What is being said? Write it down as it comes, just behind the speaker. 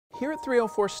Here at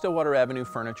 304 Stillwater Avenue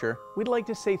Furniture, we'd like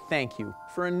to say thank you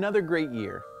for another great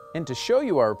year. And to show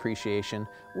you our appreciation,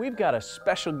 we've got a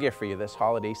special gift for you this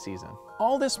holiday season.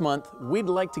 All this month, we'd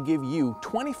like to give you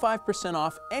 25%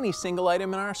 off any single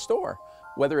item in our store.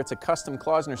 Whether it's a custom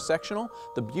Klausner sectional,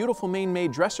 the beautiful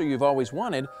Maine-made dresser you've always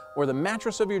wanted, or the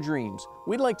mattress of your dreams,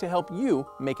 we'd like to help you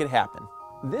make it happen.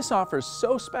 This offer's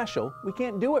so special, we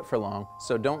can't do it for long,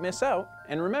 so don't miss out.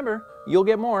 And remember, you'll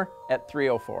get more at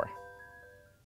 304.